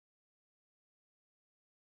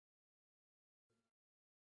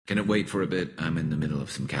Can it wait for a bit? I'm in the middle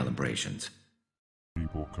of some calibrations.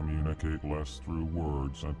 People communicate less through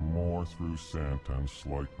words and more through scent and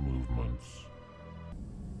slight movements.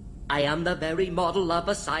 I am the very model of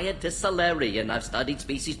a scientist Solarian. I've studied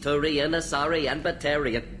species Turian, Asari, and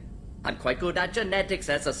Batarian. I'm quite good at genetics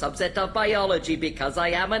as a subset of biology because I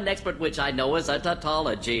am an expert, which I know is a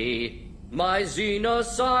tautology. My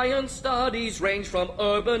xenoscience studies range from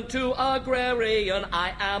urban to agrarian.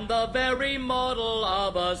 I am the very model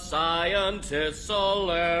of a scientist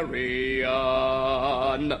Solarian.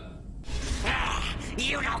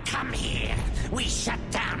 You don't come here. We shut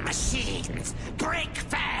down machines, break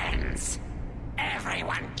fans.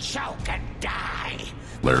 Everyone choke and die.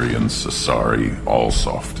 Larians, Asari, all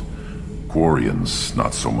soft. Quarians,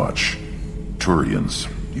 not so much. Turians,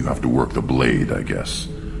 you have to work the blade, I guess.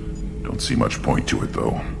 Don't see much point to it,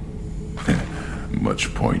 though.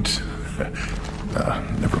 Much point.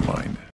 Never mind.